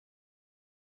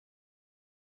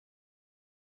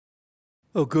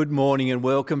Well, good morning and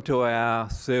welcome to our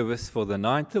service for the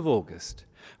 9th of August.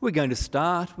 We're going to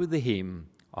start with the hymn,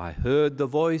 I Heard the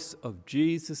Voice of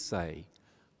Jesus Say,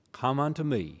 Come unto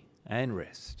me and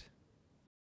rest.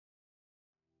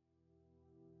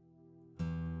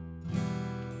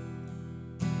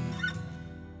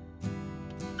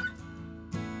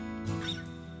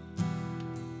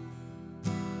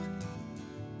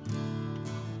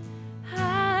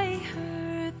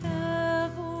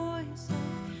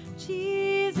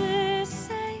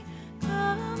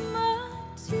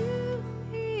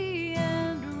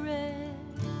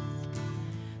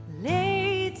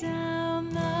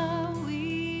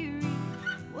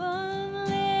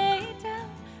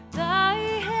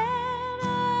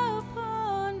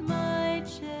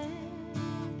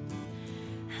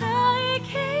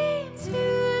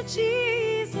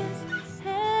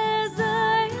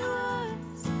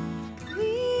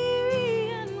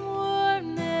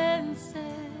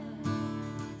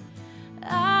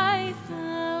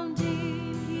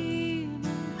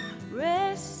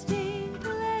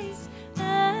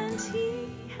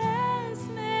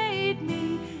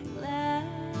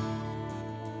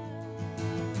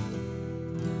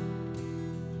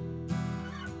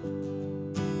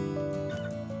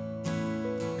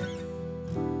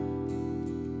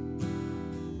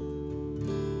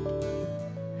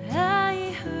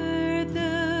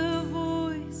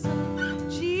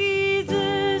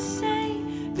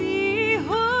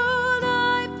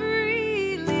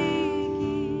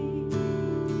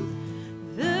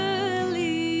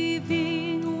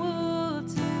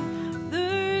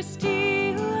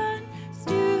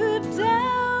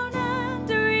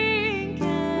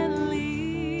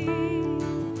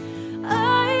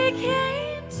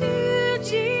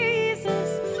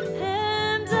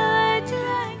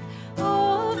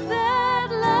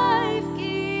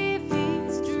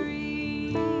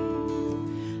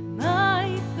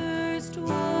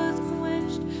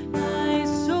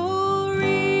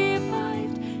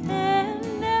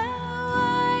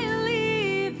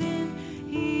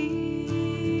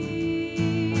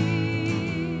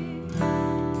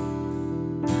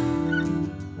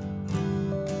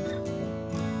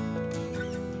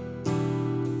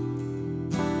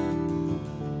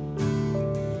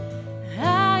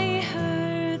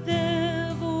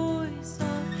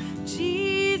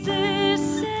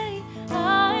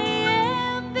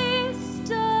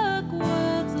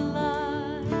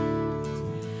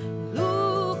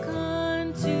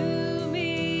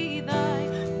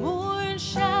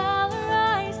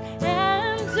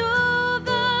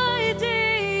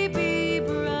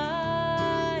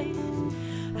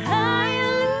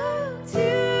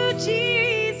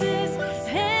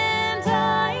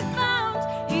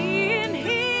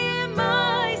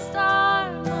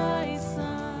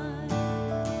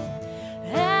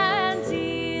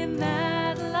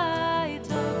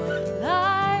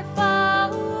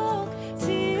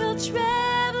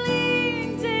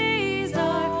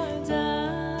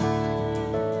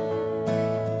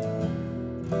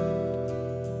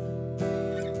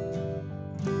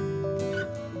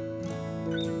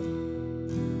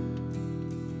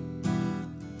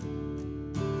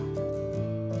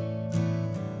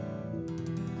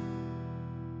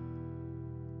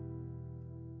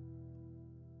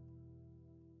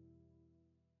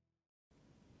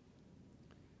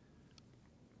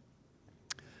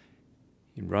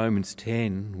 In Romans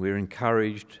 10, we're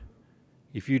encouraged,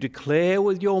 if you declare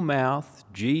with your mouth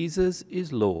Jesus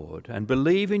is Lord and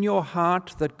believe in your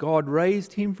heart that God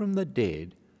raised him from the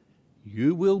dead,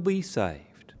 you will be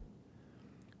saved.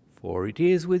 For it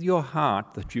is with your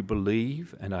heart that you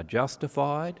believe and are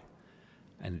justified,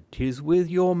 and it is with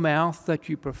your mouth that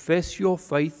you profess your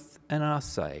faith and are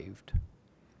saved.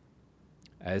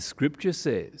 As Scripture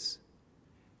says,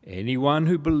 anyone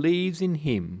who believes in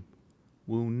him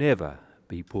will never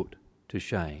be put to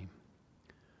shame.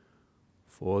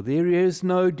 For there is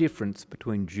no difference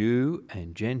between Jew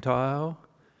and Gentile.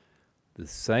 The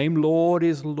same Lord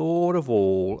is Lord of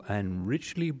all and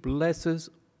richly blesses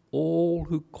all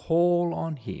who call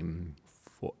on him.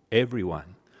 For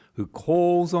everyone who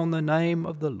calls on the name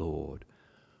of the Lord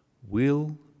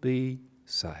will be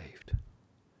saved.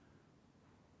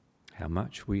 How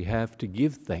much we have to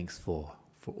give thanks for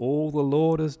all the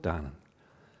Lord has done.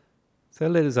 So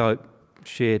let us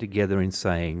share together in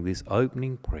saying this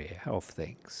opening prayer of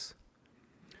thanks.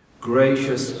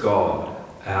 Gracious God,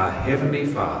 our Heavenly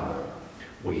Father,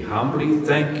 we humbly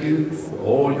thank you for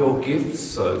all your gifts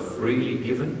so freely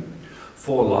given,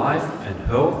 for life and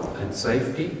health and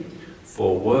safety,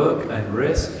 for work and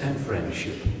rest and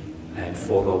friendship, and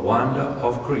for the wonder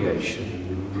of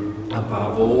creation.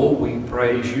 Above all, we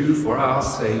praise you for our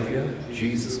Saviour,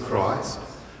 Jesus Christ,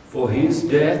 for his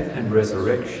death and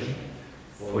resurrection,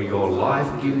 for your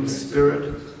life-giving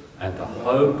Spirit, and the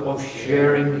hope of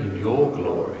sharing in your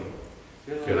glory.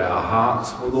 Fill our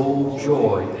hearts with all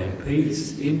joy and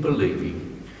peace in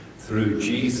believing, through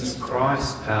Jesus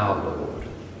Christ our Lord.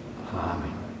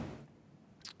 Amen.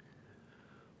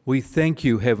 We thank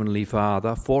you, Heavenly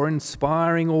Father, for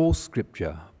inspiring all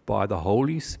Scripture by the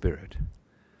Holy Spirit.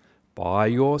 By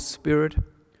your Spirit,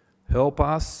 help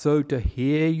us so to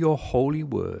hear your holy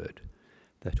word,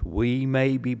 that we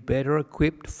may be better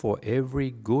equipped for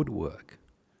every good work.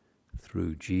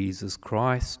 Through Jesus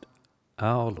Christ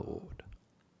our Lord.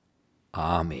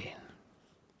 Amen.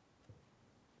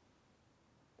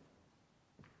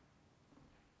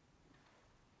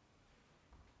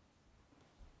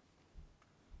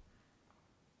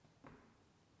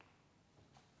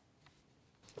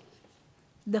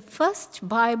 The first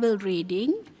Bible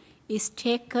reading is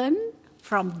taken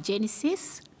from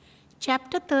Genesis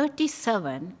chapter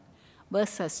 37,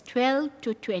 verses 12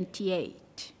 to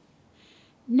 28.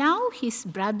 Now his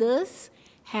brothers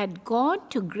had gone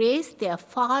to graze their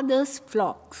father's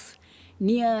flocks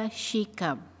near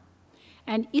Shechem.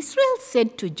 And Israel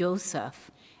said to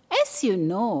Joseph, "As you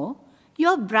know,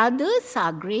 your brothers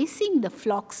are grazing the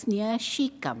flocks near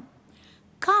Shechem.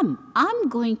 Come, I'm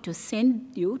going to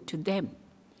send you to them."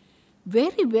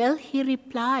 "Very well," he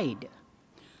replied.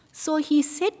 So he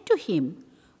said to him,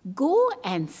 "Go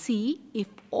and see if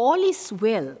all is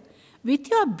well with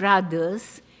your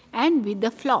brothers and with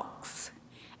the flocks,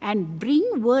 and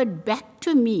bring word back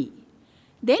to me."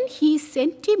 Then he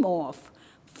sent him off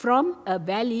from a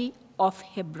valley of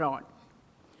Hebron.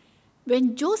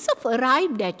 When Joseph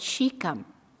arrived at Shechem,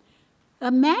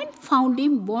 a man found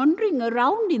him wandering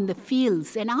around in the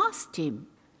fields and asked him,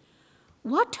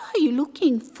 "What are you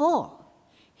looking for?"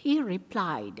 He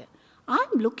replied,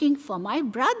 "I'm looking for my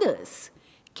brothers.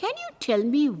 Can you tell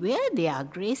me where they are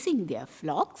grazing their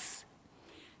flocks?"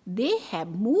 "They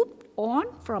have moved on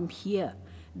from here,"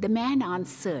 the man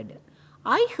answered.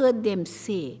 "I heard them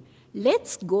say,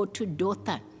 'Let's go to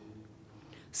Dothan.'"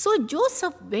 So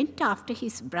Joseph went after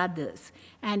his brothers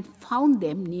and found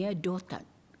them near Dothan.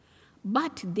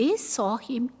 But they saw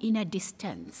him in a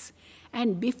distance,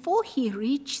 and before he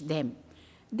reached them,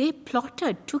 they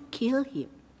plotted to kill him.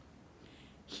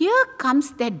 "Here comes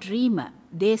that dreamer,"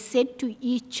 they said to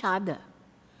each other.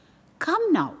 "Come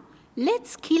now,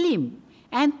 let's kill him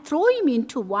and throw him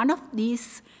into one of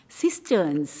these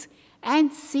cisterns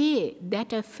and say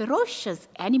that a ferocious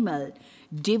animal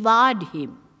devoured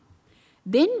him.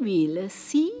 Then we'll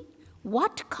see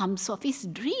what comes of his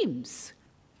dreams."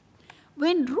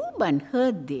 When Reuben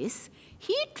heard this,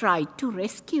 he tried to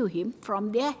rescue him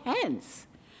from their hands.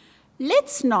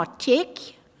 "Let's not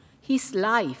take his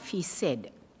life," he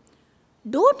said.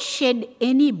 "Don't shed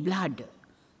any blood.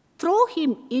 Throw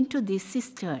him into the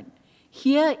cistern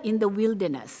here in the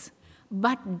wilderness,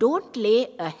 but don't lay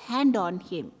a hand on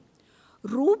him."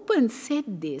 Reuben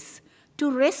said this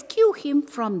to rescue him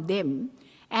from them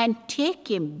and take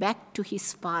him back to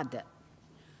his father.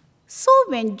 So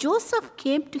when Joseph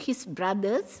came to his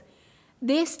brothers,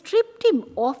 they stripped him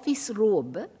of his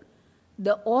robe,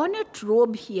 the ornate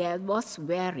robe he was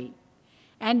wearing,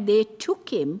 and they took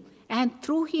him and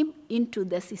threw him into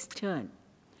the cistern.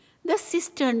 The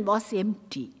cistern was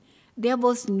empty. There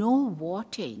was no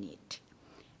water in it.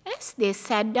 As they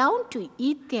sat down to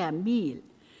eat their meal,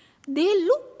 they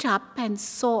looked up and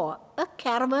saw a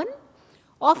caravan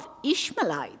of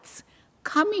Ishmaelites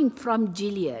coming from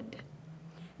Gilead.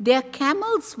 Their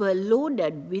camels were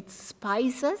loaded with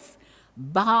spices,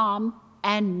 balm,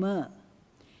 and myrrh,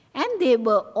 and they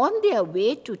were on their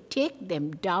way to take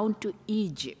them down to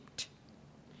Egypt.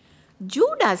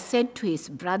 Judah said to his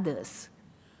brothers,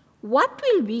 "What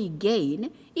will we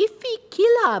gain if we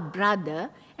kill our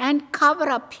brother and cover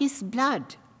up his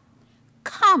blood?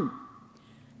 Come,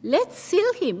 let's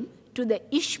sell him to the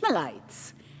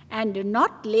Ishmaelites and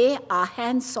not lay our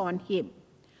hands on him.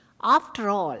 After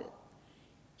all,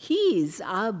 he is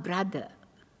our brother,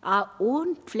 our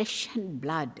own flesh and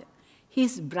blood."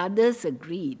 His brothers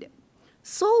agreed.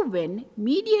 So when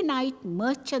Midianite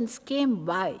merchants came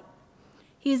by,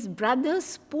 his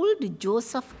brothers pulled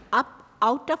Joseph up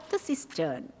out of the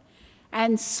cistern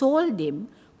and sold him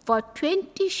for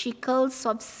 20 shekels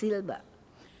of silver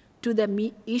to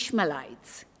the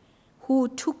Ishmaelites, who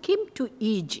took him to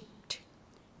Egypt.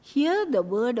 Hear the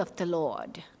word of the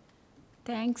Lord.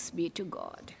 Thanks be to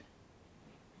God.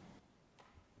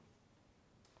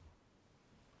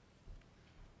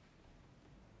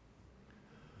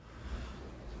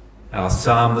 Our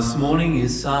psalm this morning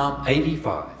is Psalm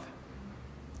 85.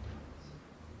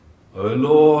 O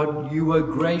Lord, you were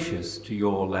gracious to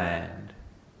your land.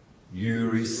 You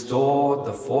restored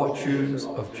the fortunes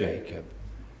of Jacob.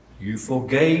 You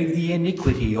forgave the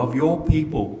iniquity of your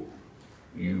people.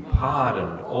 You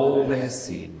pardoned all their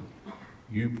sin.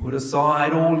 You put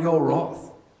aside all your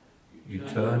wrath. You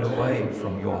turned away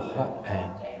from your hot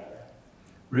anger.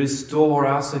 Restore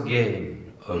us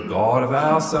again, O God of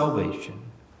our salvation,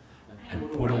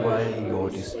 and put away your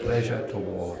displeasure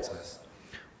towards us.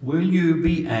 Will you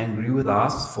be angry with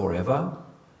us forever?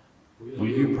 Will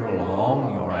you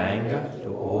prolong your anger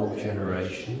to all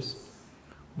generations?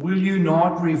 Will you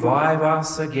not revive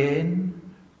us again,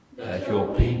 that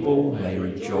your people may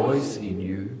rejoice in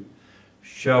you?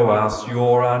 Show us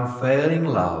your unfailing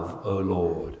love, O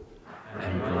Lord,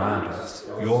 and grant us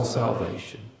your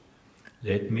salvation.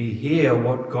 Let me hear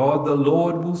what God the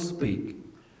Lord will speak,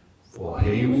 for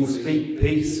he will speak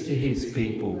peace to his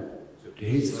people, to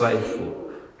his faithful,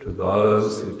 to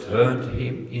those who turn to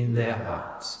him in their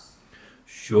hearts.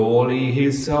 Surely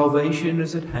his salvation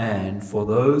is at hand for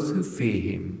those who fear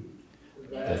him,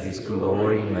 that his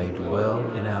glory may dwell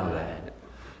in our land.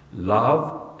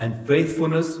 Love and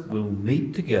faithfulness will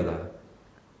meet together.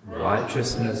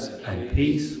 Righteousness and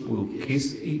peace will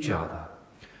kiss each other.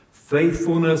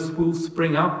 Faithfulness will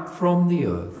spring up from the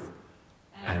earth,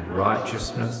 and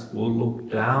righteousness will look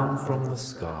down from the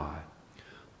sky.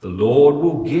 The Lord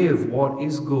will give what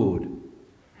is good,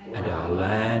 and our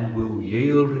land will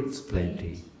yield its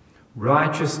plenty.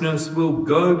 Righteousness will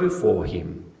go before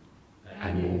him,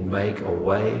 and will make a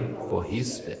way for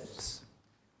his steps.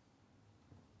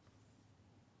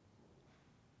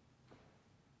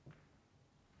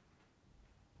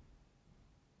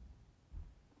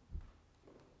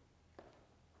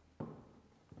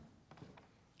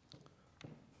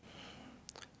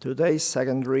 Today's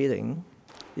second reading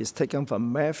is taken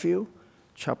from Matthew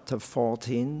chapter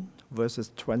 14, verses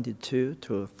 22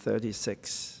 to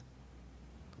 36.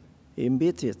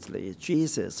 Immediately,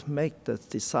 Jesus made the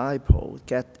disciples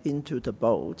get into the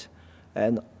boat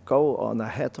and go on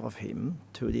ahead of him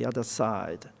to the other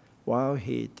side while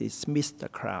he dismissed the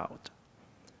crowd.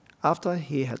 After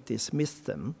he had dismissed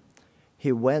them,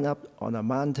 he went up on a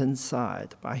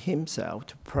mountainside by himself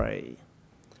to pray.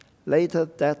 Later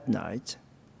that night,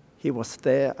 he was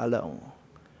there alone,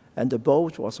 and the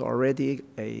boat was already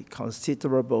a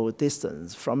considerable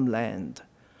distance from land,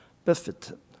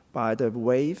 buffeted by the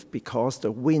wave because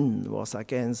the wind was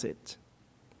against it.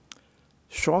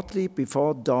 Shortly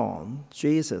before dawn,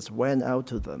 Jesus went out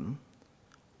to them,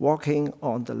 walking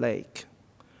on the lake.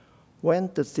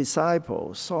 When the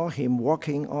disciples saw him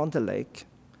walking on the lake,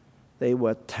 they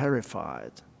were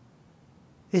terrified.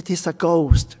 "It is a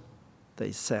ghost,"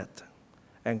 they said,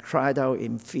 and cried out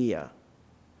in fear.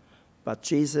 But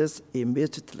Jesus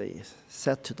immediately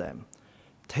said to them,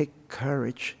 "Take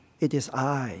courage, it is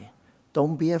I.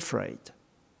 Don't be afraid."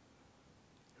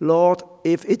 "Lord,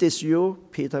 if it is you,"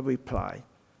 Peter replied,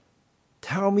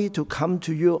 "tell me to come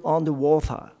to you on the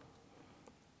water."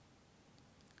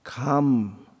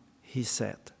 "Come," he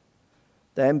said.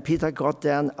 Then Peter got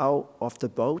down out of the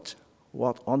boat,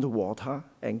 walked on the water,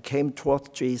 and came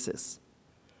toward Jesus.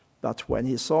 But when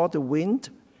he saw the wind,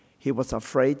 he was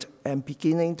afraid and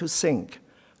beginning to sink,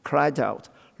 cried out,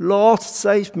 "Lord,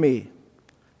 save me."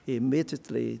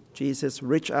 Immediately, Jesus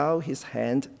reached out his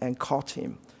hand and caught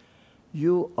him.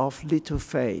 "You of little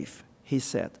faith," he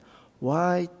said,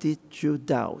 "why did you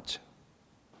doubt?"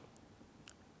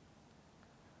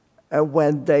 And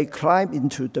when they climbed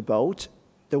into the boat,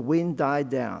 the wind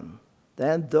died down.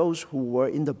 Then those who were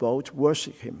in the boat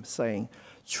worshipped him, saying,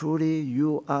 "Truly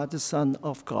you are the Son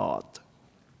of God."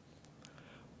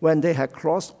 When they had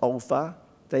crossed over,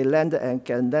 they landed at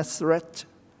Gennesaret,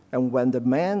 and when the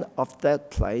men of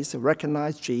that place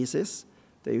recognized Jesus,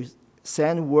 they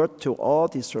sent word to all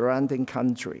the surrounding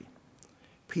country.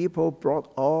 People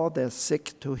brought all their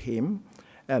sick to him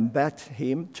and begged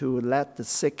him to let the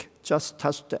sick just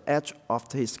touch the edge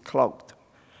of his cloak,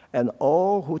 and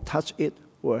all who touched it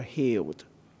were healed.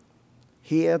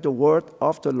 Hear the word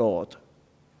of the Lord.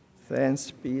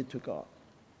 Thanks be to God.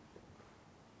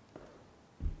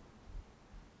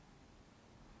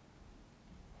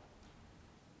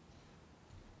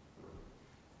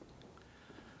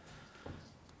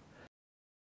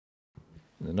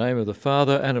 In the name of the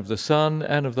Father, and of the Son,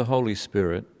 and of the Holy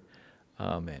Spirit.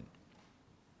 Amen.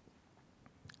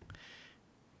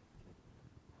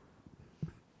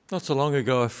 Not so long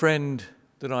ago, a friend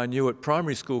that I knew at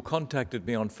primary school contacted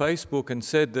me on Facebook and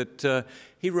said that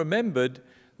he remembered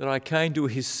that I came to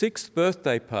his 6th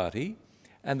birthday party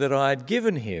and that I had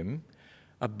given him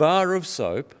a bar of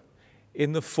soap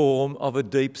in the form of a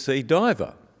deep-sea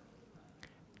diver.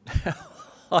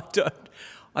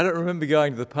 I don't remember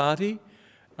going to the party.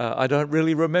 I don't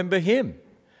really remember him.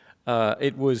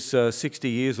 It was 60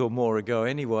 years or more ago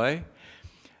anyway.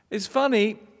 It's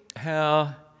funny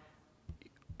how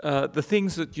the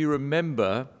things that you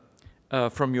remember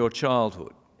from your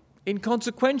childhood,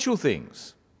 inconsequential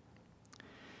things.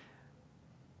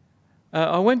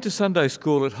 I went to Sunday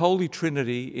school at Holy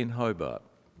Trinity in Hobart,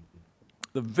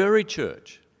 the very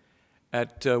church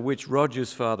at which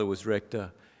Roger's father was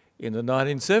rector in the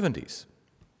 1970s.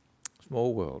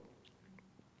 Small world.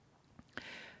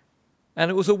 And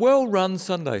it was a well-run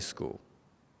Sunday school.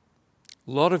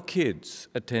 A lot of kids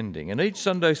attending, and each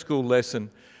Sunday school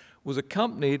lesson was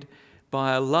accompanied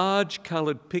by a large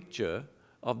coloured picture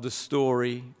of the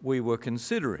story we were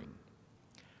considering.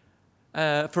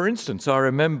 For instance, I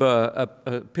remember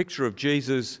a picture of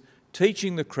Jesus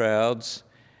teaching the crowds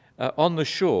on the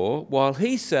shore while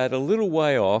he sat a little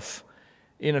way off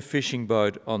in a fishing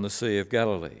boat on the Sea of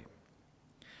Galilee.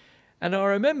 And I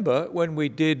remember when we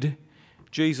did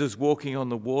Jesus walking on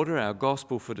the water, our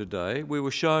gospel for today, we were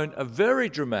shown a very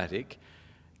dramatic,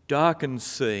 darkened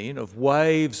scene of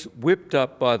waves whipped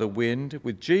up by the wind,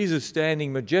 with Jesus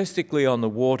standing majestically on the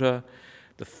water,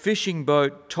 the fishing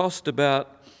boat tossed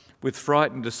about with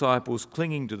frightened disciples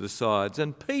clinging to the sides,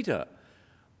 and Peter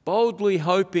boldly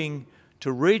hoping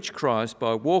to reach Christ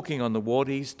by walking on the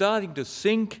water. He's starting to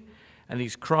sink and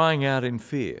he's crying out in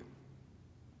fear.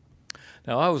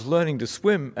 Now, I was learning to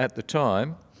swim at the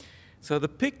time, so the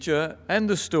picture and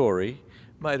the story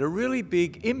made a really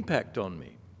big impact on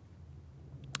me.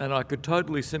 And I could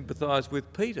totally sympathise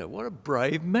with Peter. What a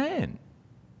brave man.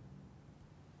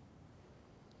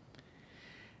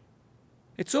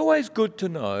 It's always good to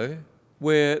know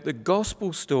where the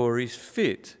gospel stories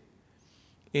fit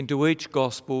into each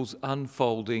gospel's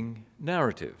unfolding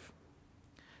narrative.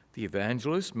 The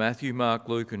evangelists, Matthew, Mark,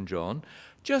 Luke and John,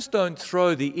 just don't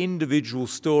throw the individual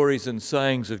stories and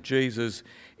sayings of Jesus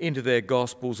into their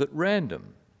gospels at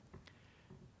random.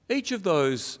 Each of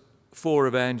those four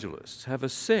evangelists have a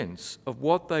sense of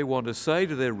what they want to say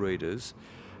to their readers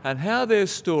and how their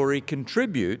story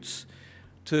contributes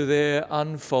to their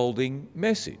unfolding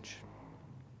message.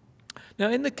 Now,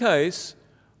 in the case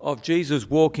of Jesus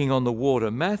walking on the water,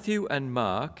 Matthew and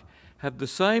Mark have the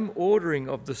same ordering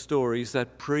of the stories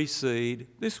that precede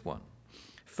this one.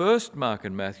 First, Mark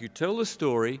and Matthew tell the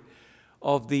story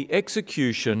of the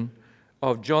execution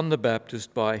of John the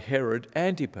Baptist by Herod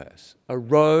Antipas, a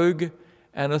rogue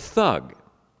and a thug.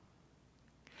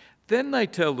 Then they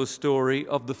tell the story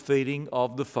of the feeding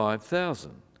of the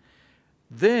 5,000.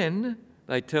 Then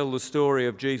they tell the story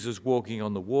of Jesus walking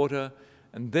on the water,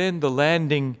 and then the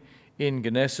landing in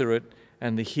Gennesaret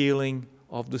and the healing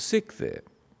of the sick there.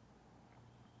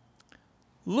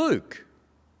 Luke,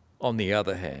 on the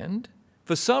other hand,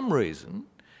 for some reason,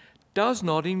 does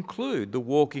not include the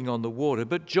walking on the water,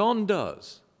 but John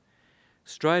does,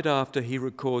 straight after he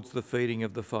records the feeding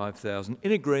of the 5,000,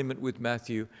 in agreement with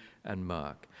Matthew and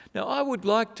Mark. Now, I would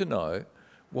like to know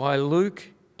why Luke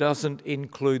doesn't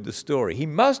include the story. He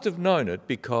must have known it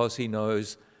because he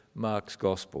knows Mark's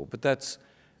gospel, but that's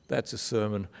a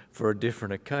sermon for a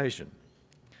different occasion.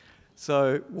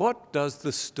 So, what does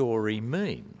the story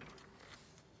mean?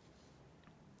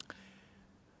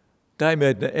 Dame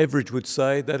Edna Everidge would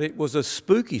say that it was a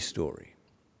spooky story.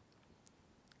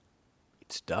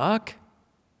 It's dark.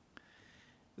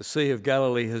 The Sea of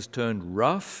Galilee has turned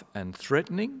rough and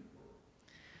threatening.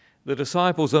 The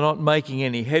disciples are not making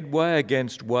any headway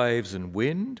against waves and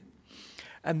wind.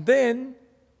 And then,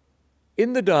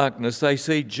 in the darkness, they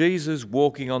see Jesus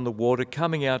walking on the water,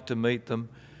 coming out to meet them.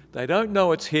 They don't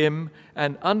know it's him,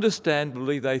 and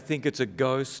understandably they think it's a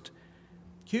ghost.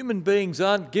 Human beings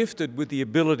aren't gifted with the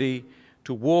ability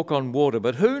to walk on water,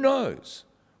 but who knows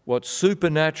what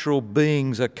supernatural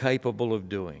beings are capable of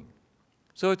doing.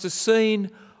 So it's a scene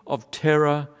of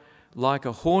terror, like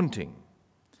a haunting.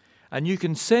 And you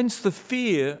can sense the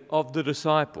fear of the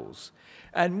disciples.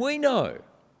 And we know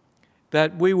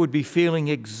that we would be feeling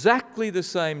exactly the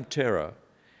same terror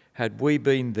had we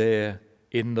been there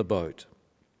in the boat.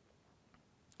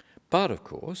 But, of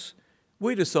course,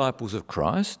 we disciples of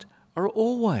Christ are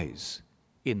always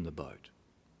in the boat.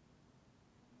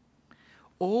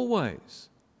 Always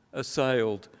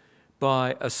assailed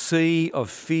by a sea of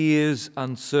fears,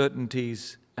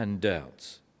 uncertainties, and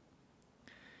doubts.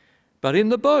 But in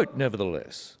the boat,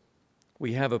 nevertheless,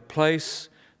 we have a place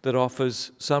that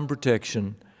offers some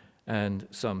protection and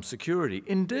some security.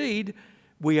 Indeed,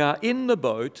 we are in the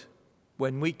boat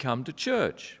when we come to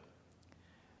church.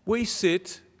 We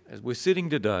sit, as we're sitting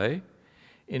today,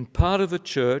 in part of the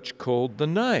church called the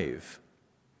nave.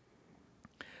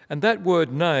 And that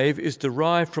word nave is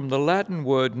derived from the Latin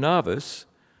word navis,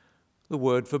 the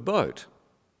word for boat.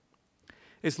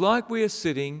 It's like we are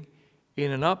sitting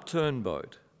in an upturned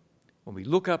boat. When we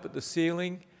look up at the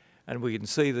ceiling and we can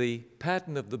see the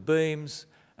pattern of the beams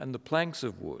and the planks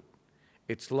of wood,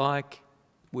 it's like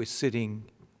we're sitting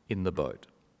in the boat.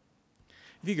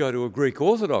 If you go to a Greek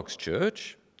Orthodox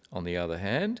church, on the other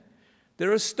hand,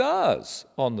 there are stars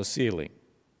on the ceiling.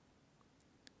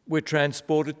 We're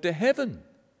transported to heaven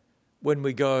when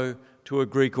we go to a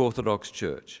Greek Orthodox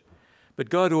church. But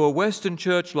go to a Western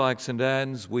church like St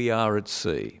Anne's, we are at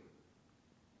sea.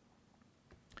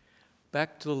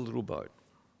 Back to the little boat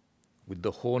with the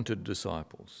haunted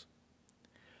disciples.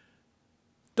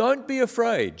 Don't be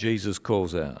afraid, Jesus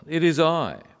calls out. It is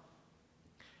I.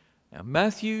 Now,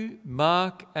 Matthew,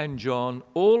 Mark, and John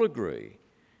all agree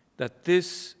that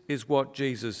this is what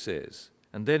Jesus says.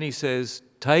 And then he says,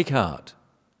 take heart.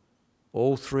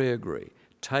 All three agree.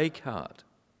 Take heart.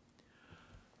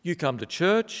 You come to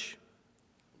church.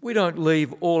 We don't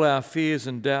leave all our fears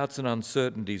and doubts and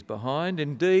uncertainties behind.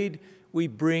 Indeed, we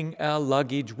bring our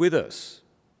luggage with us.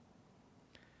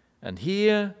 And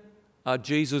here are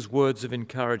Jesus' words of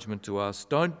encouragement to us.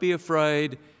 Don't be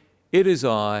afraid. It is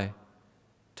I.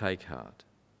 Take heart.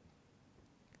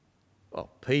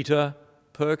 Well, Peter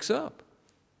perks up.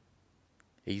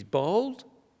 He's bold.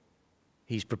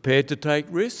 He's prepared to take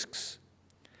risks.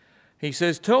 He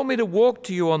says, tell me to walk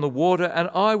to you on the water and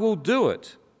I will do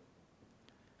it.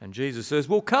 And Jesus says,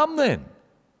 well, come then.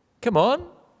 Come on.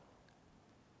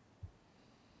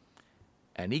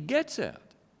 And he gets out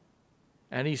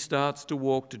and he starts to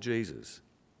walk to Jesus.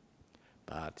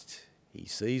 But he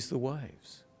sees the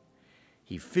waves.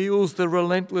 He feels the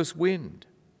relentless wind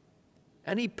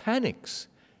and he panics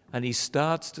and he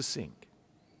starts to sink.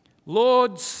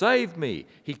 Lord, save me,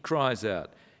 he cries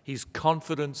out, his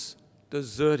confidence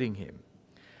deserting him.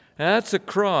 And that's a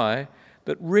cry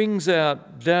that rings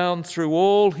out down through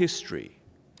all history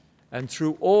and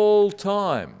through all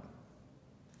time,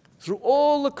 through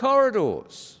all the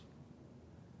corridors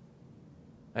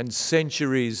and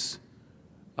centuries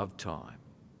of time.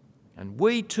 And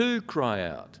we too cry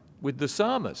out with the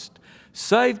psalmist,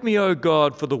 save me, O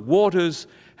God, for the waters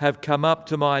have come up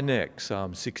to my neck,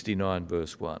 Psalm 69,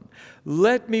 verse 1.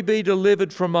 Let me be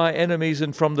delivered from my enemies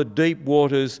and from the deep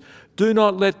waters. Do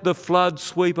not let the flood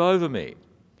sweep over me,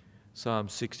 Psalm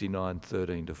 69,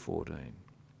 13 to 14.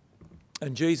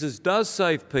 And Jesus does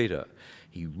save Peter.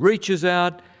 He reaches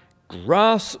out,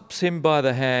 grasps him by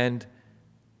the hand.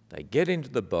 They get into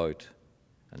the boat,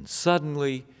 and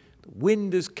suddenly the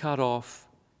wind is cut off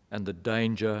and the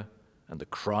danger and the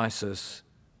crisis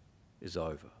is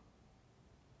over.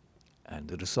 And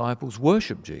the disciples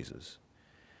worship Jesus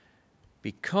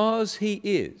because he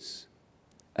is,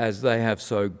 as they have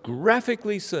so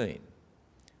graphically seen,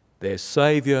 their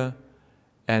Saviour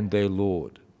and their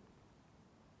Lord.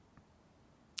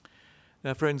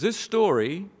 Now, friends, this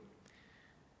story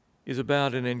is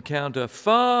about an encounter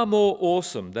far more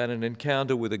awesome than an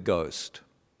encounter with a ghost.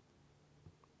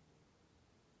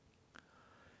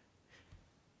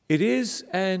 It is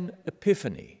an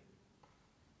epiphany,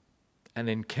 an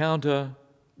encounter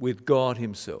with God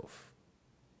himself.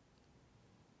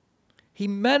 He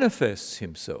manifests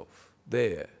himself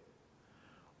there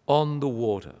on the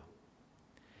water.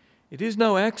 It is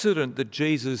no accident that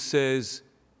Jesus says,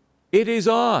 it is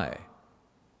I,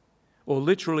 or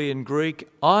literally in Greek,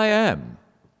 I am.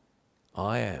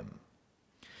 I am.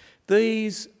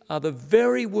 These are the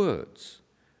very words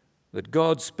that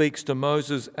God speaks to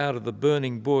Moses out of the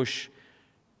burning bush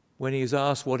when he is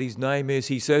asked what his name is.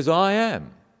 He says, I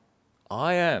am.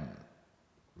 I am.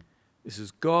 This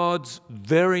is God's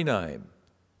very name,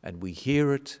 and we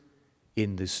hear it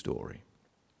in this story.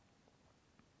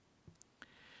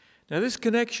 Now, this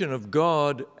connection of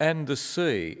God and the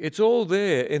sea, it's all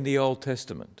there in the Old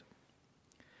Testament.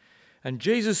 And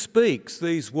Jesus speaks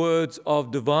these words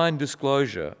of divine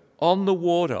disclosure on the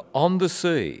water, on the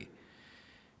sea.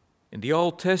 In the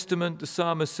Old Testament, the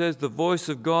psalmist says, the voice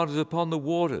of God is upon the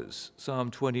waters,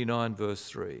 Psalm 29, verse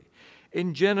 3.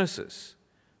 In Genesis,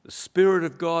 the Spirit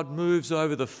of God moves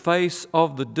over the face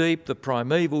of the deep, the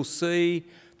primeval sea,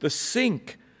 the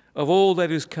sink of all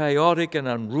that is chaotic and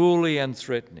unruly and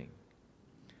threatening.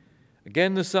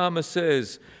 Again, the psalmist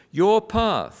says, your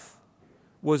path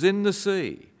was in the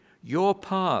sea, your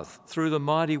path through the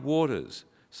mighty waters,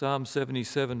 Psalm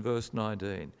 77, verse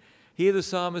 19. Here the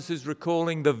psalmist is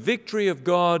recalling the victory of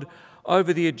God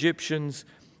over the Egyptians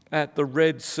at the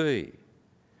Red Sea.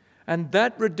 And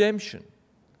that redemption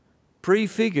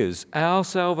prefigures our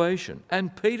salvation.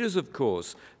 And Peter's, of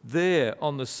course, there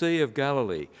on the Sea of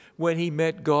Galilee when he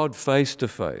met God face to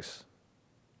face.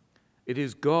 It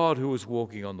is God who is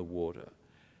walking on the water,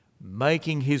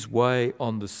 making his way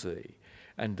on the sea,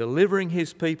 and delivering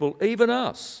his people, even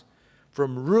us,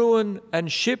 from ruin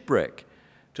and shipwreck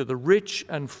to the rich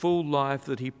and full life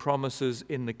that he promises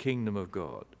in the kingdom of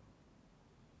God.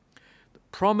 The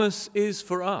promise is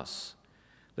for us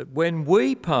that when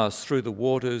we pass through the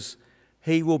waters,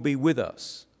 he will be with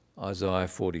us. Isaiah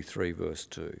 43 verse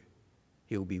 2.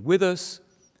 He will be with us,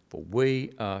 for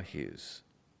we are his.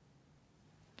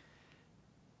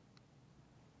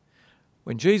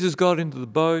 When Jesus got into the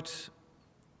boat,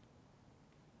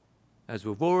 as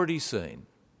we've already seen,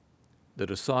 the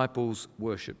disciples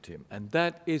worshipped him. And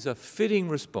that is a fitting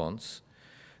response,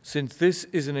 since this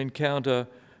is an encounter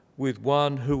with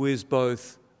one who is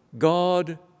both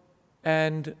God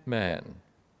and man,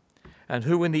 and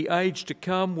who in the age to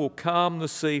come will calm the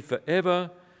sea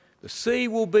forever. The sea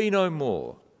will be no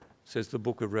more, says the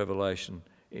book of Revelation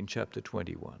in chapter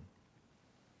 21.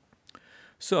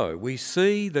 So we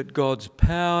see that God's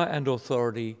power and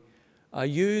authority are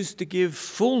used to give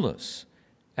fullness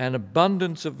and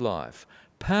abundance of life,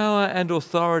 power and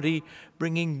authority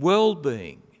bringing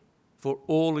well-being for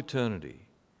all eternity.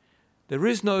 There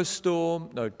is no storm,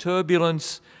 no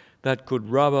turbulence that could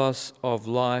rob us of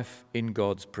life in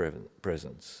God's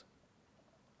presence.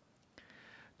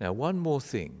 Now, one more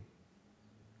thing.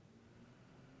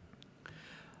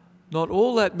 Not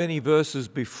all that many verses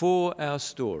before our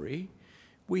story,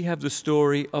 we have the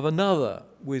story of another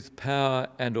with power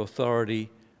and authority,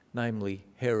 namely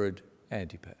Herod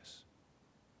Antipas.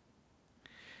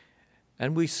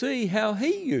 And we see how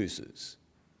he uses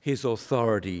his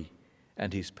authority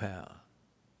and his power.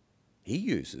 He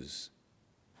uses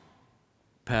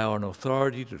power and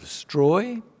authority to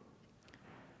destroy,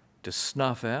 to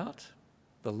snuff out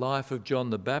the life of John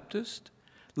the Baptist,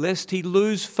 lest he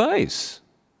lose face,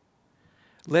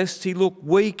 lest he look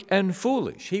weak and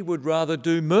foolish. He would rather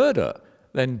do murder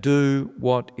than do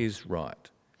what is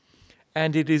right.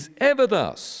 And it is ever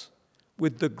thus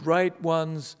with the great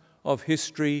ones of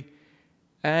history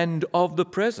and of the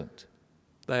present.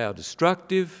 They are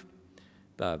destructive,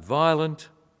 they are violent,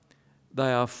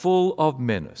 they are full of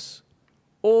menace,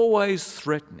 always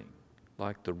threatening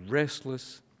like the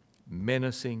restless,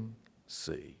 menacing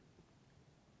sea.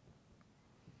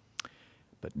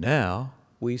 But now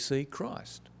we see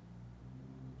Christ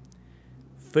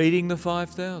feeding the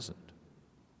 5,000,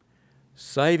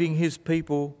 saving his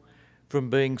people from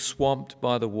being swamped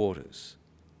by the waters.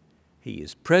 He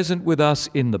is present with us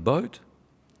in the boat.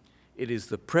 It is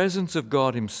the presence of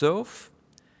God himself.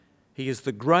 He is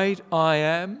the great I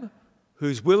am,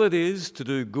 whose will it is to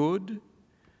do good,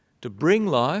 to bring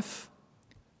life,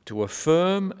 to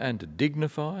affirm and to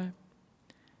dignify,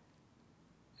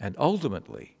 and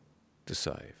ultimately to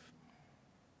save.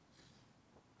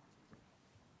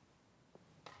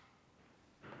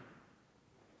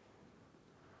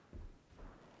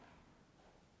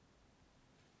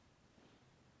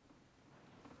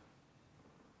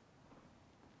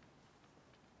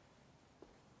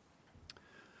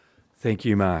 Thank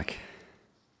you, Mark.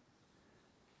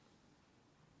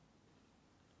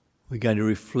 We're going to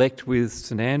reflect with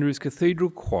St Andrew's Cathedral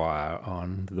Choir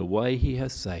on the way he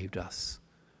has saved us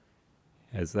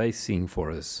as they sing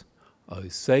for us, O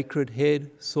Sacred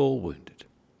Head, Sore Wounded.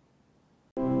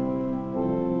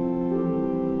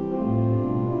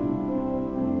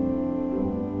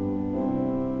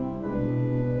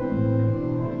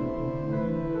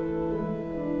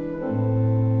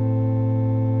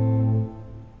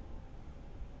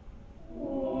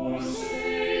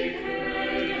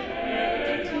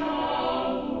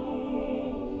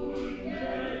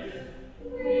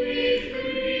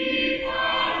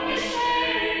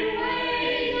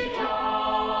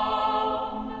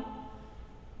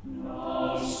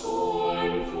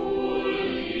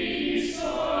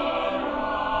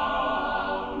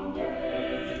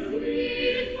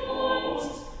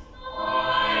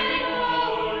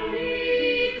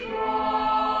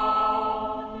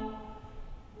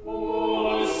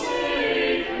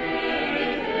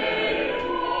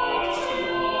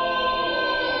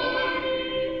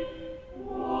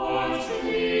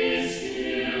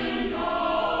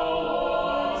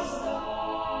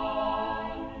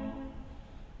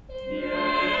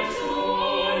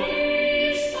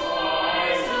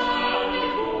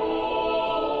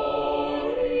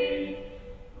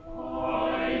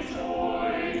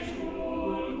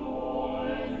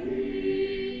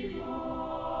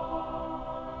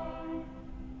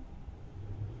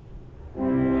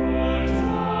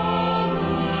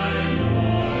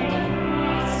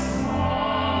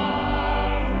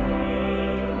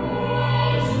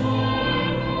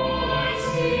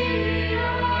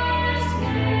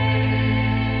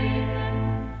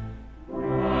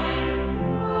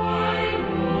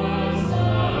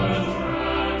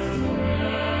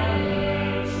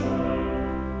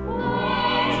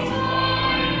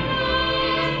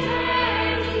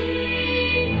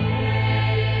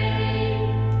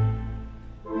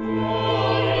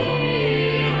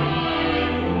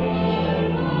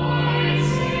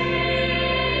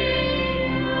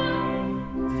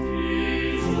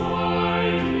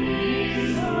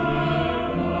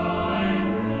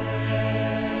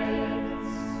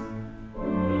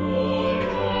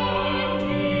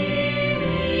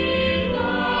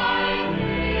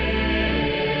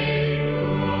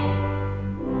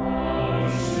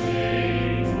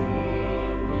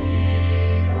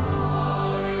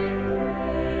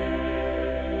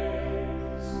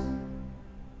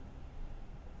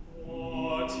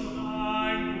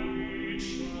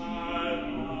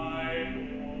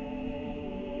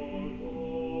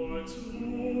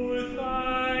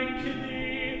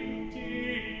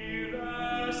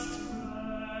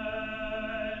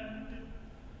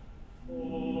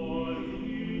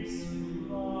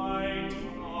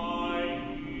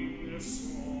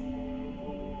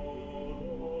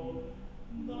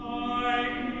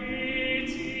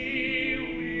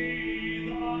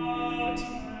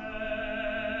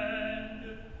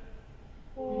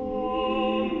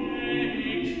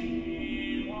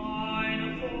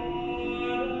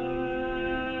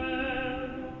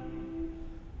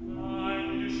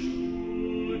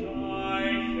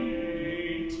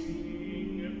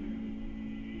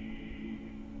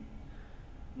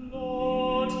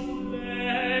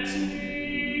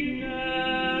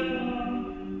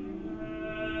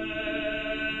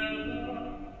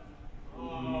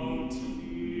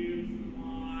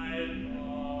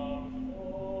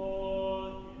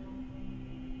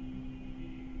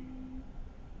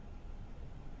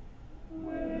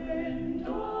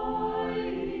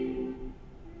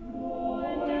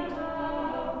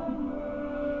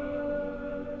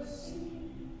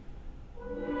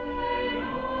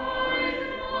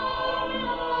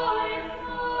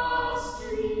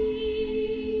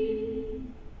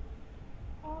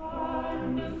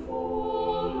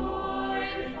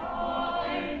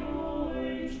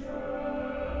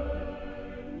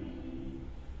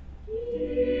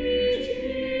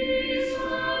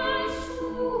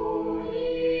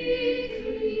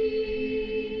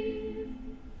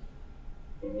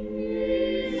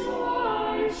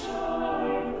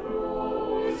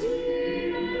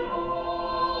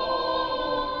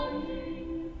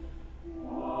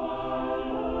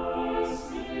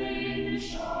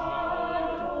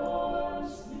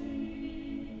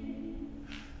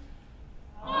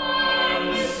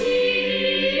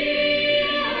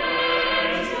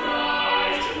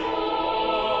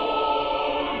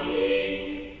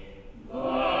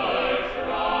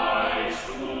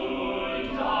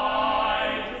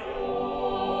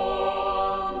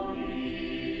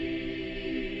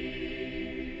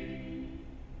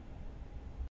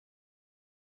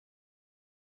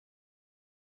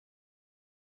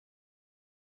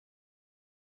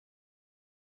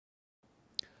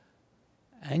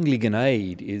 Anglican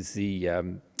Aid is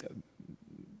the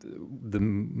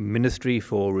Ministry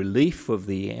for Relief of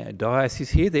the diocese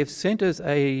here. They've sent us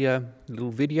a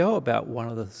little video about one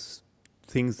of the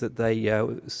things that they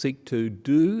seek to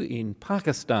do in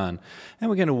Pakistan. And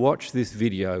we're going to watch this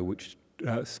video, which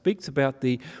speaks about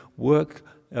the work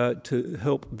to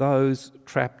help those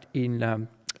trapped in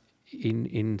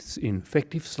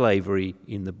effective slavery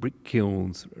in the brick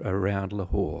kilns around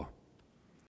Lahore.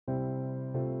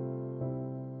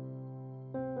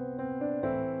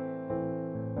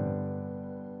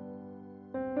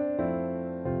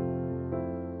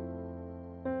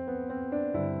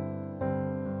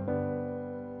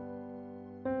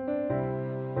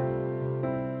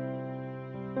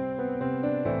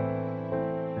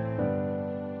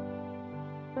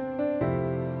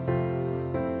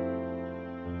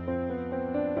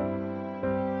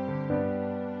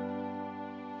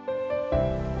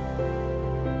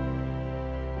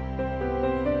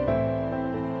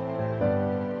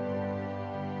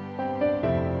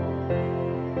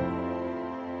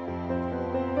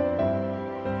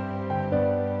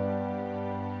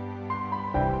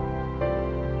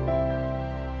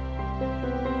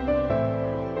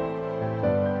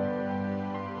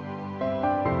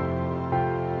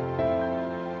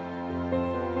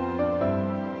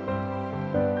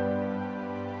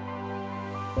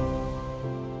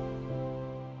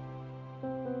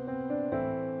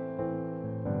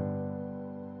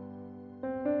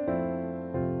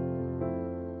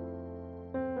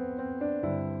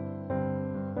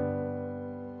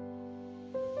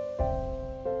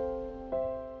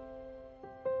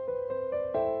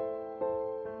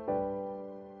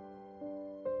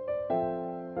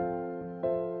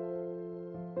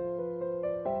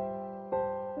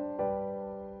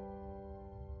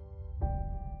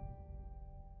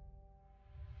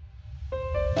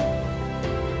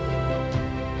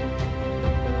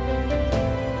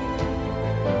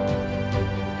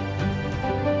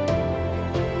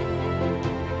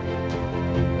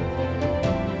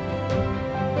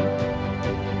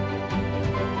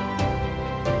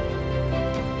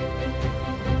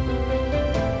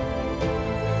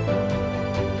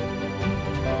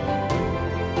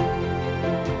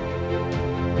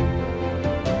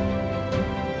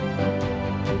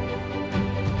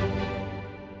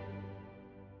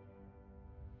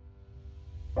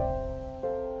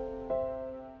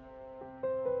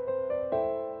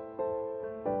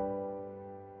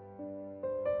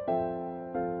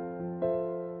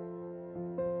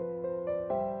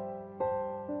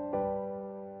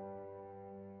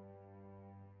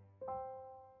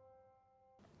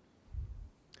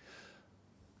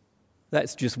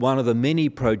 That's just one of the many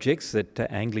projects that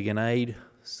Anglican Aid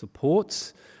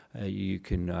supports. You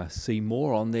can see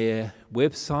more on their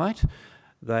website.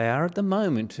 They are at the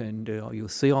moment, and you'll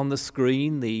see on the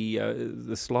screen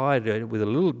the slide with a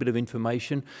little bit of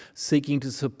information seeking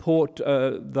to support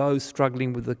those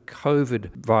struggling with the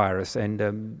COVID virus.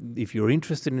 And if you're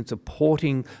interested in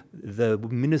supporting the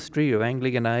ministry of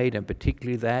Anglican Aid, and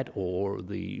particularly that, or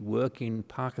the work in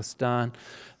Pakistan,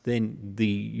 then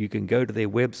you can go to their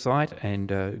website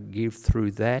and give through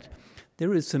that.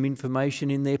 There is some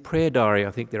information in their prayer diary.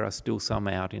 I think there are still some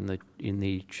out in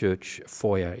the church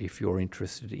foyer if you're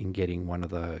interested in getting one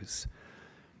of those.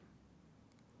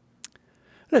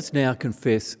 Let's now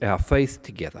confess our faith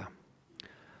together.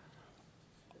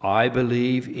 I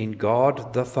believe in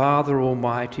God, the Father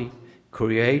Almighty,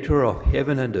 creator of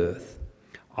heaven and earth.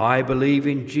 I believe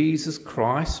in Jesus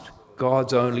Christ,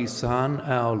 God's only Son,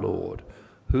 our Lord,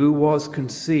 who was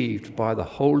conceived by the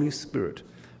Holy Spirit,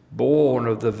 born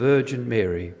of the Virgin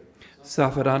Mary,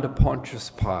 suffered under Pontius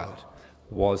Pilate,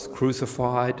 was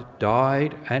crucified,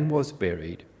 died, and was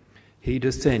buried. He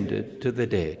descended to the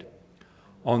dead.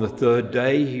 On the third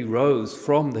day he rose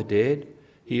from the dead.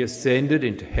 He ascended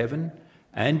into heaven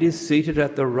and is seated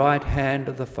at the right hand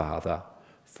of the Father.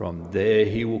 From there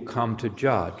he will come to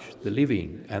judge the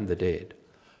living and the dead.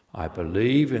 I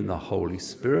believe in the Holy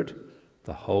Spirit,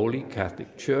 the Holy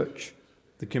Catholic Church,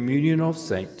 the communion of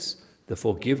saints, the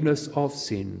forgiveness of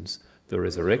sins, the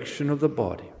resurrection of the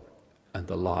body, and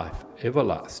the life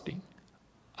everlasting.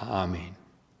 Amen.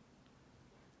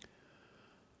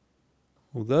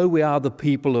 Although we are the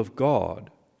people of God,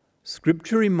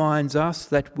 Scripture reminds us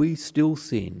that we still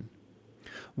sin.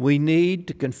 We need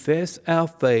to confess our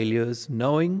failures,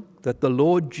 knowing that the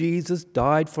Lord Jesus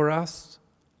died for us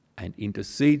and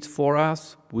intercedes for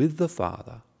us with the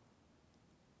Father.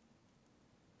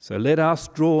 So let us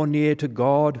draw near to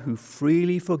God, who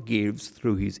freely forgives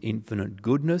through his infinite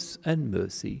goodness and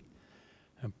mercy,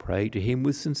 and pray to him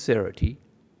with sincerity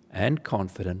and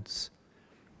confidence.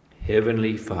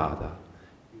 Heavenly Father,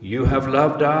 You have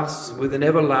loved us with an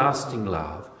everlasting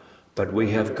love, but we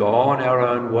have gone our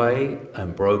own way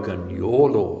and broken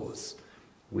your laws.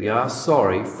 We are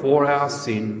sorry for our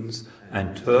sins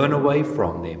and turn away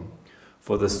from them.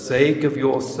 For the sake of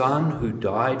your Son who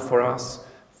died for us,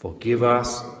 forgive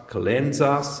us, cleanse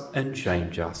us, and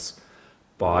change us.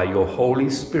 By your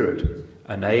Holy Spirit,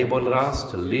 enable us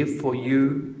to live for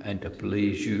you and to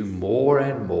please you more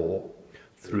and more.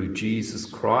 Through Jesus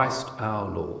Christ our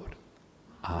Lord.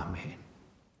 Amen.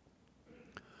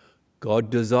 God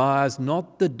desires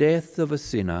not the death of a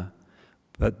sinner,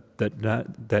 but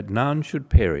that none should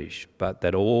perish, but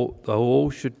that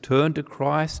all should turn to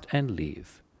Christ and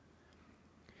live.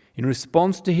 In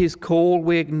response to his call,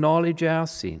 we acknowledge our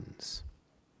sins.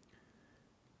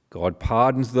 God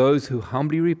pardons those who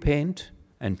humbly repent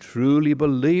and truly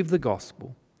believe the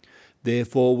gospel.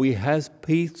 Therefore, we have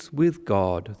peace with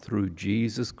God through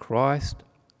Jesus Christ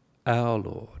our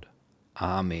Lord.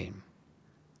 Amen.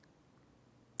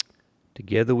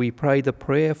 Together we pray the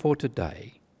prayer for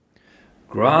today.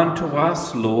 Grant to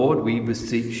us, Lord, we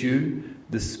beseech you,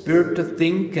 the spirit to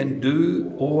think and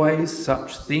do always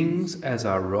such things as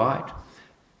are right,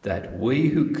 that we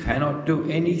who cannot do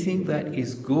anything that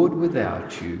is good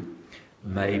without you,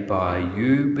 may by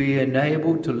you be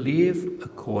enabled to live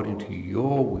according to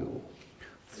your will.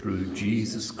 Through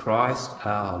Jesus Christ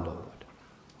our Lord.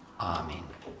 Amen.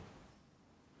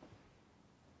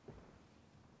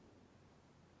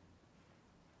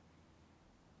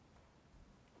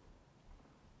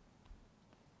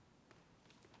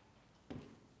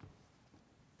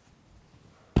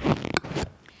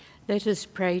 Let us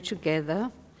pray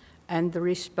together, and the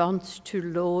response to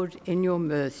Lord, in your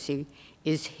mercy,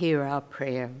 is hear our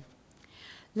prayer.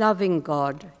 Loving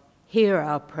God, hear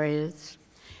our prayers.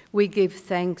 We give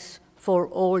thanks for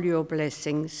all your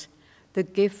blessings, the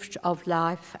gift of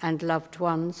life and loved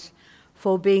ones,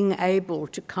 for being able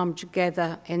to come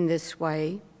together in this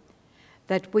way,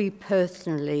 that we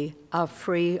personally are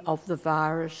free of the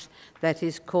virus that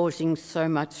is causing so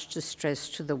much distress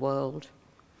to the world,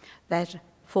 that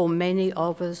for many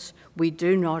of us, we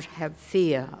do not have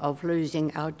fear of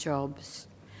losing our jobs,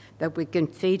 that we can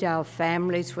feed our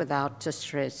families without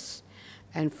distress,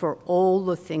 and for all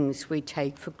the things we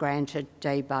take for granted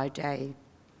day by day.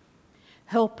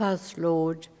 Help us,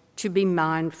 Lord, to be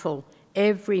mindful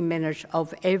every minute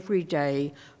of every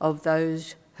day of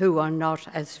those who are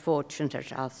not as fortunate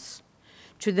as us,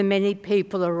 to the many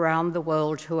people around the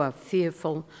world who are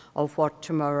fearful of what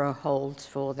tomorrow holds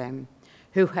for them,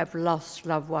 who have lost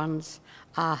loved ones,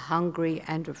 are hungry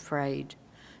and afraid,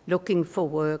 looking for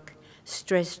work,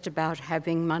 stressed about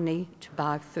having money to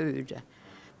buy food.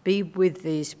 Be with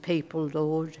these people,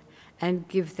 Lord, and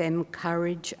give them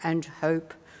courage and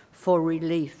hope for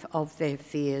relief of their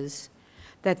fears,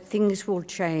 that things will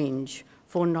change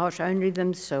for not only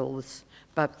themselves,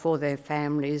 but for their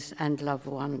families and loved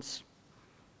ones.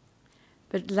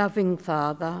 But loving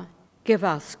Father, give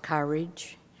us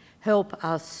courage, help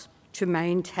us to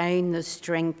maintain the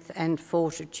strength and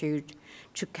fortitude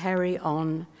to carry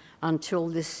on until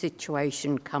this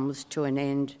situation comes to an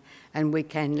end and we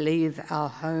can leave our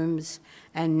homes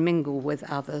and mingle with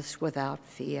others without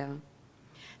fear.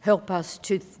 Help us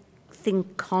to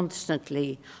think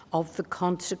constantly of the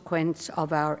consequence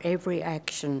of our every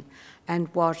action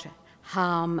and what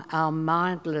harm our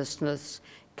mindlessness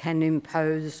can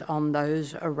impose on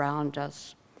those around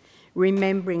us.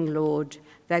 Remembering, Lord,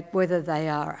 that whether they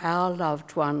are our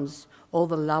loved ones or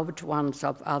the loved ones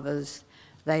of others,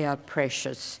 they are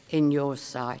precious in your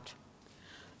sight.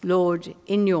 Lord,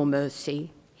 in your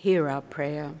mercy, hear our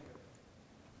prayer.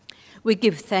 We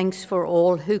give thanks for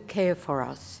all who care for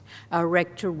us, our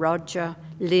Rector Roger,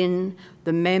 Lynn,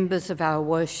 the members of our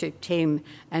worship team,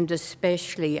 and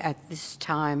especially at this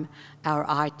time, our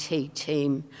IT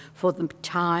team, for the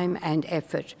time and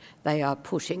effort they are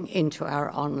putting into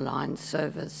our online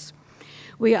service.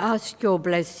 We ask your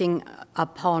blessing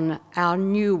upon our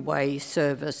New Way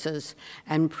services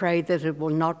and pray that it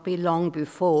will not be long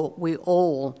before we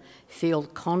all feel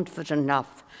confident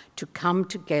enough to come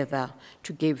together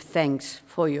to give thanks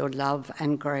for your love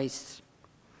and grace.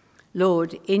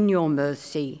 Lord, in your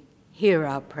mercy, hear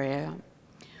our prayer.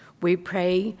 We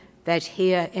pray that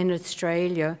here in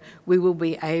Australia we will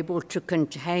be able to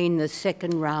contain the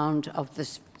second round of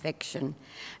this infection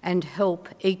and help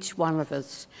each one of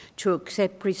us to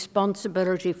accept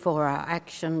responsibility for our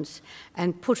actions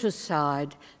and put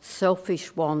aside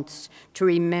selfish wants to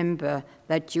remember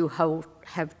that you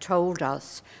have told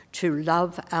us to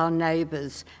love our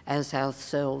neighbours as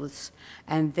ourselves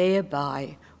and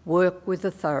thereby work with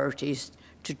authorities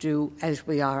to do as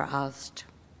we are asked.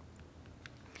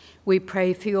 We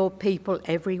pray for your people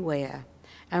everywhere,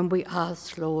 and we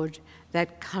ask, Lord,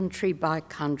 that country by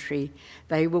country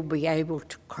they will be able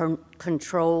to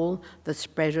control the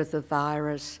spread of the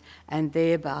virus and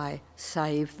thereby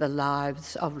save the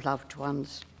lives of loved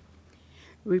ones.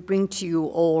 We bring to you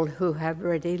all who have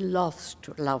already lost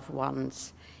loved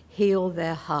ones. Heal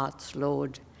their hearts,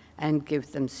 Lord, and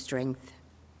give them strength.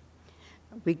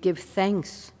 We give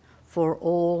thanks for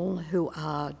all who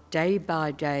are day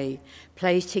by day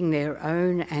placing their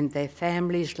own and their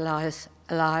families' lives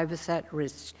at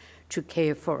risk to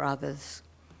care for others.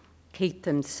 Keep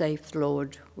them safe,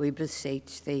 Lord, we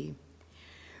beseech thee.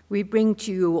 We bring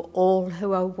to you all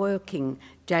who are working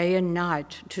day and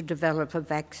night to develop a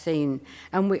vaccine,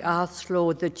 and we ask,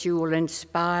 Lord, that you will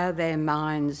inspire their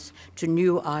minds to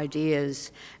new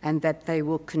ideas and that they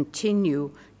will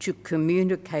continue to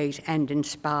communicate and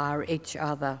inspire each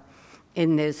other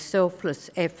in their selfless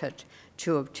effort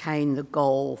to obtain the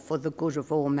goal for the good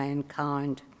of all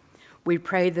mankind. We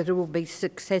pray that it will be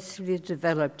successfully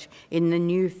developed in the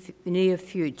near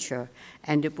future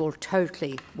and it will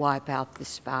totally wipe out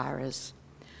this virus.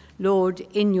 Lord,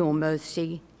 in your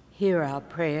mercy, hear our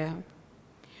prayer.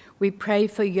 We pray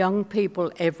for young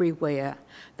people everywhere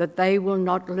that they will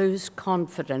not lose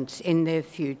confidence in their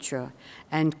future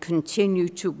and continue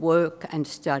to work and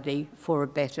study for a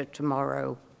better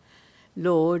tomorrow.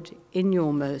 Lord, in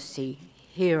your mercy,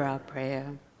 hear our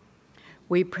prayer.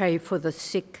 We pray for the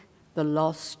sick, the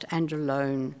lost and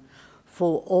alone,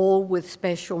 for all with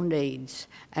special needs,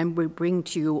 and we bring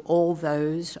to you all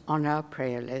those on our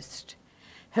prayer list.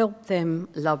 Help them,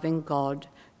 loving God,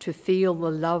 to feel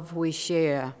the love we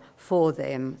share for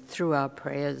them through our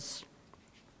prayers.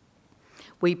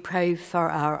 We pray for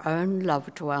our own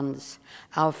loved ones,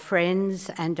 our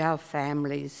friends and our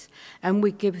families, and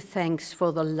we give thanks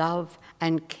for the love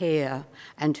and care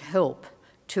and help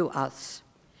to us.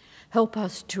 Help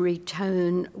us to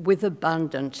return with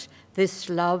abundance this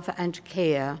love and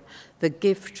care, the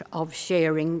gift of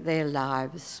sharing their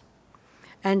lives.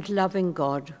 And loving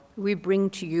God, we bring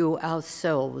to you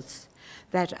ourselves,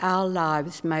 that our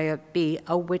lives may be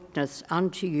a witness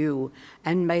unto you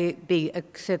and may be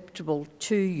acceptable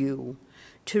to you,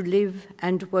 to live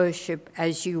and worship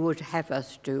as you would have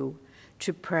us do,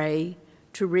 to pray,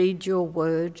 to read your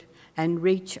word, and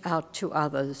reach out to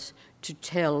others to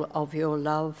tell of your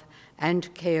love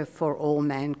and care for all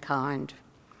mankind.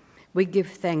 We give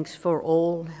thanks for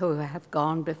all who have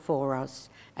gone before us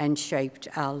and shaped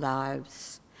our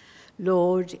lives.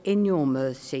 Lord, in your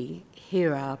mercy,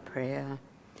 hear our prayer.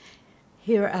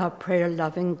 Hear our prayer,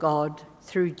 loving God,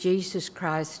 through Jesus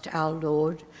Christ our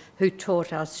Lord, who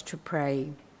taught us to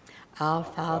pray. Our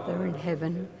Father in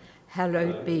heaven,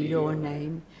 hallowed be your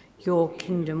name. Your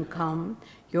kingdom come,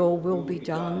 your will be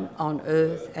done on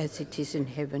earth as it is in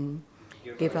heaven.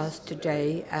 Give us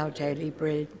today our daily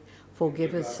bread.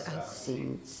 Forgive us our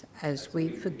sins, as we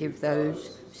forgive those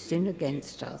who sin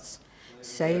against us.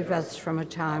 Save us from a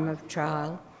time of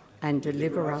trial, and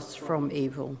deliver us from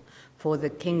evil. For the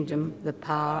kingdom, the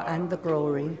power, and the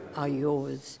glory are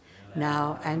yours,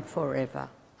 now and forever.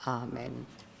 Amen.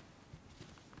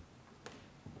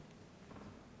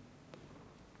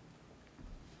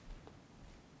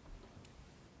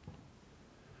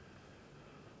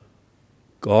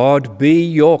 God be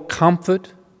your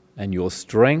comfort and your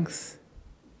strength.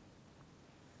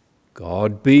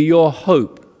 God be your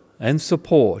hope and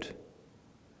support.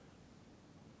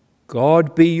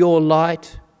 God be your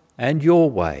light and your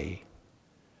way.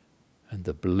 And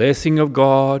the blessing of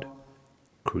God,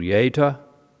 Creator,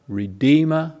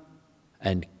 Redeemer,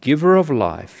 and Giver of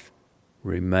life,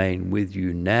 remain with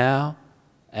you now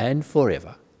and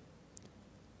forever.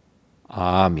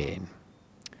 Amen.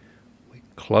 We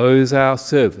close our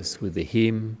service with the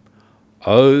hymn,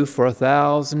 "Oh, for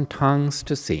 1,000 tongues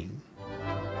to sing."